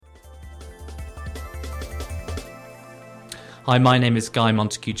Hi, my name is Guy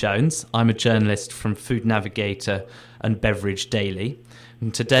Montague-Jones. I'm a journalist from Food Navigator and Beverage Daily.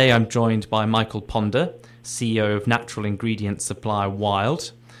 And today I'm joined by Michael Ponder, CEO of natural ingredient supplier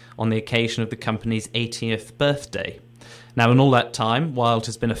Wild, on the occasion of the company's 80th birthday. Now, in all that time, Wild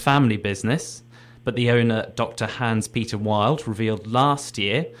has been a family business, but the owner, Dr. Hans-Peter Wild, revealed last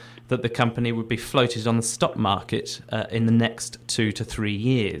year that the company would be floated on the stock market in the next 2 to 3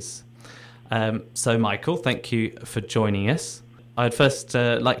 years. So, Michael, thank you for joining us. I'd first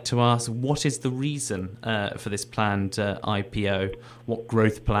like to ask, what is the reason for this planned IPO? What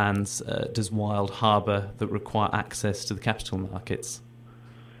growth plans does Wild harbour that require access to the capital markets?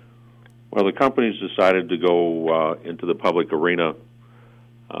 Well, the company's decided to go into the public arena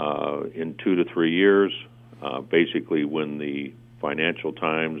in 2 to 3 years, basically when the financial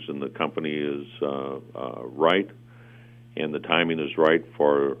times in the company is right, and the timing is right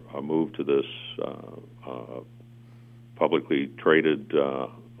for a move to this publicly traded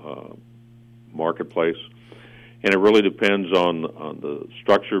marketplace. And it really depends on the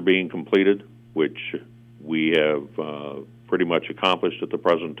structure being completed, which we have pretty much accomplished at the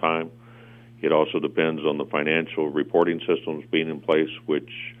present time. It also depends on the financial reporting systems being in place, which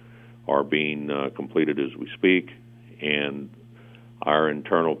are being completed as we speak, and our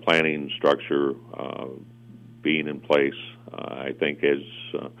internal planning structure being in place. I think as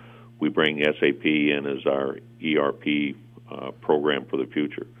we bring SAP in as our ERP program for the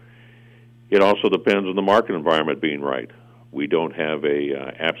future. It also depends on the market environment being right. We don't have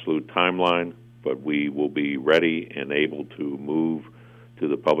a absolute timeline, but we will be ready and able to move to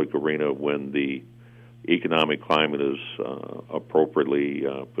the public arena when the economic climate is appropriately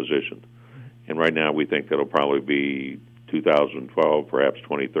positioned. And right now we think that'll probably be 2012, perhaps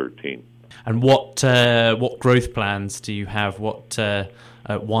 2013. And what growth plans do you have?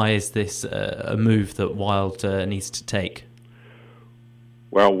 Why is this a move that Wild needs to take?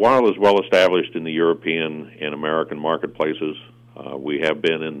 Well, Wild is well established in the European and American marketplaces. We have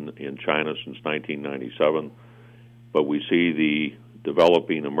been in China since 1997, but we see the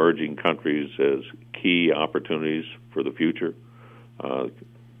developing emerging countries as key opportunities for the future.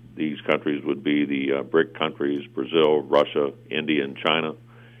 These countries would be the BRIC countries, Brazil, Russia, India, and China,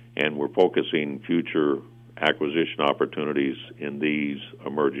 and we're focusing future acquisition opportunities in these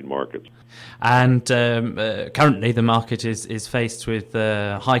emerging markets. And currently the market is faced with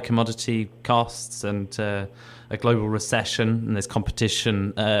high commodity costs and a global recession, and there's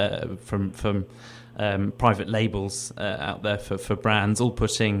competition from private labels out there for brands, all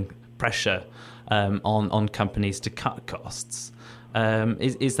putting pressure on companies to cut costs.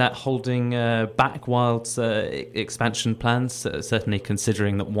 Is that holding back Wild's expansion plans? Certainly,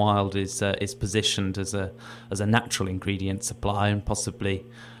 considering that Wild is positioned as a natural ingredient supplier and possibly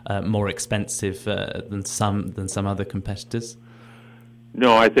more expensive than some other competitors.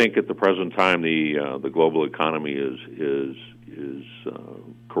 No, I think at the present time the global economy is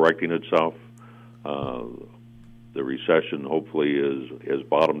correcting itself. The recession hopefully is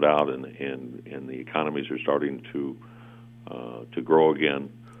bottomed out, and the economies are starting to grow again.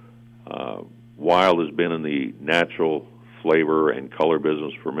 Wild has been in the natural flavor and color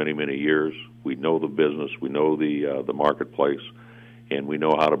business for many, many years. We know the business, we know the marketplace, and we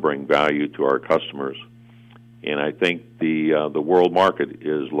know how to bring value to our customers. And I think the world market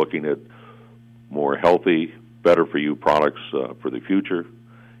is looking at more healthy, better for you products for the future,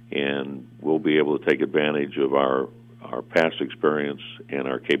 and we'll be able to take advantage of our past experience and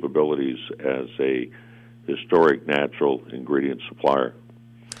our capabilities as a historic natural ingredient supplier.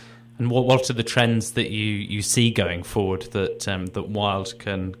 And what are the trends that you see going forward that Wild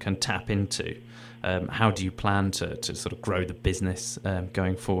can tap into? How do you plan to sort of grow the business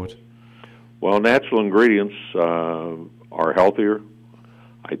going forward? Well, natural ingredients are healthier.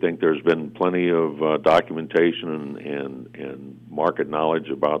 I think there's been plenty of documentation and market knowledge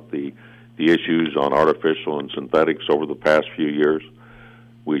about the issues on artificial and synthetics over the past few years.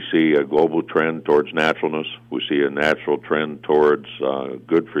 We see a global trend towards naturalness. We see a natural trend towards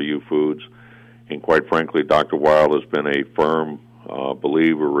good-for-you foods. And quite frankly, Dr. Wild has been a firm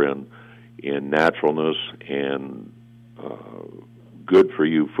believer in naturalness and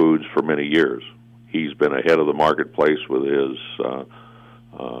good-for-you foods for many years. He's been ahead of the marketplace with his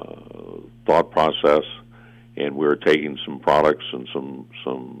thought process, and we're taking some products and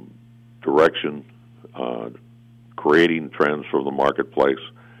some direction, creating trends for the marketplace,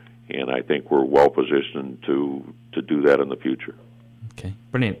 and I think we're well positioned to do that in the future. Okay,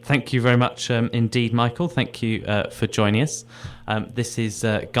 brilliant. Thank you very much indeed, Michael. Thank you for joining us. This is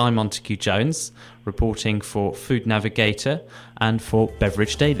Guy Montague-Jones reporting for Food Navigator and for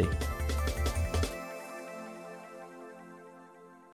Beverage Daily.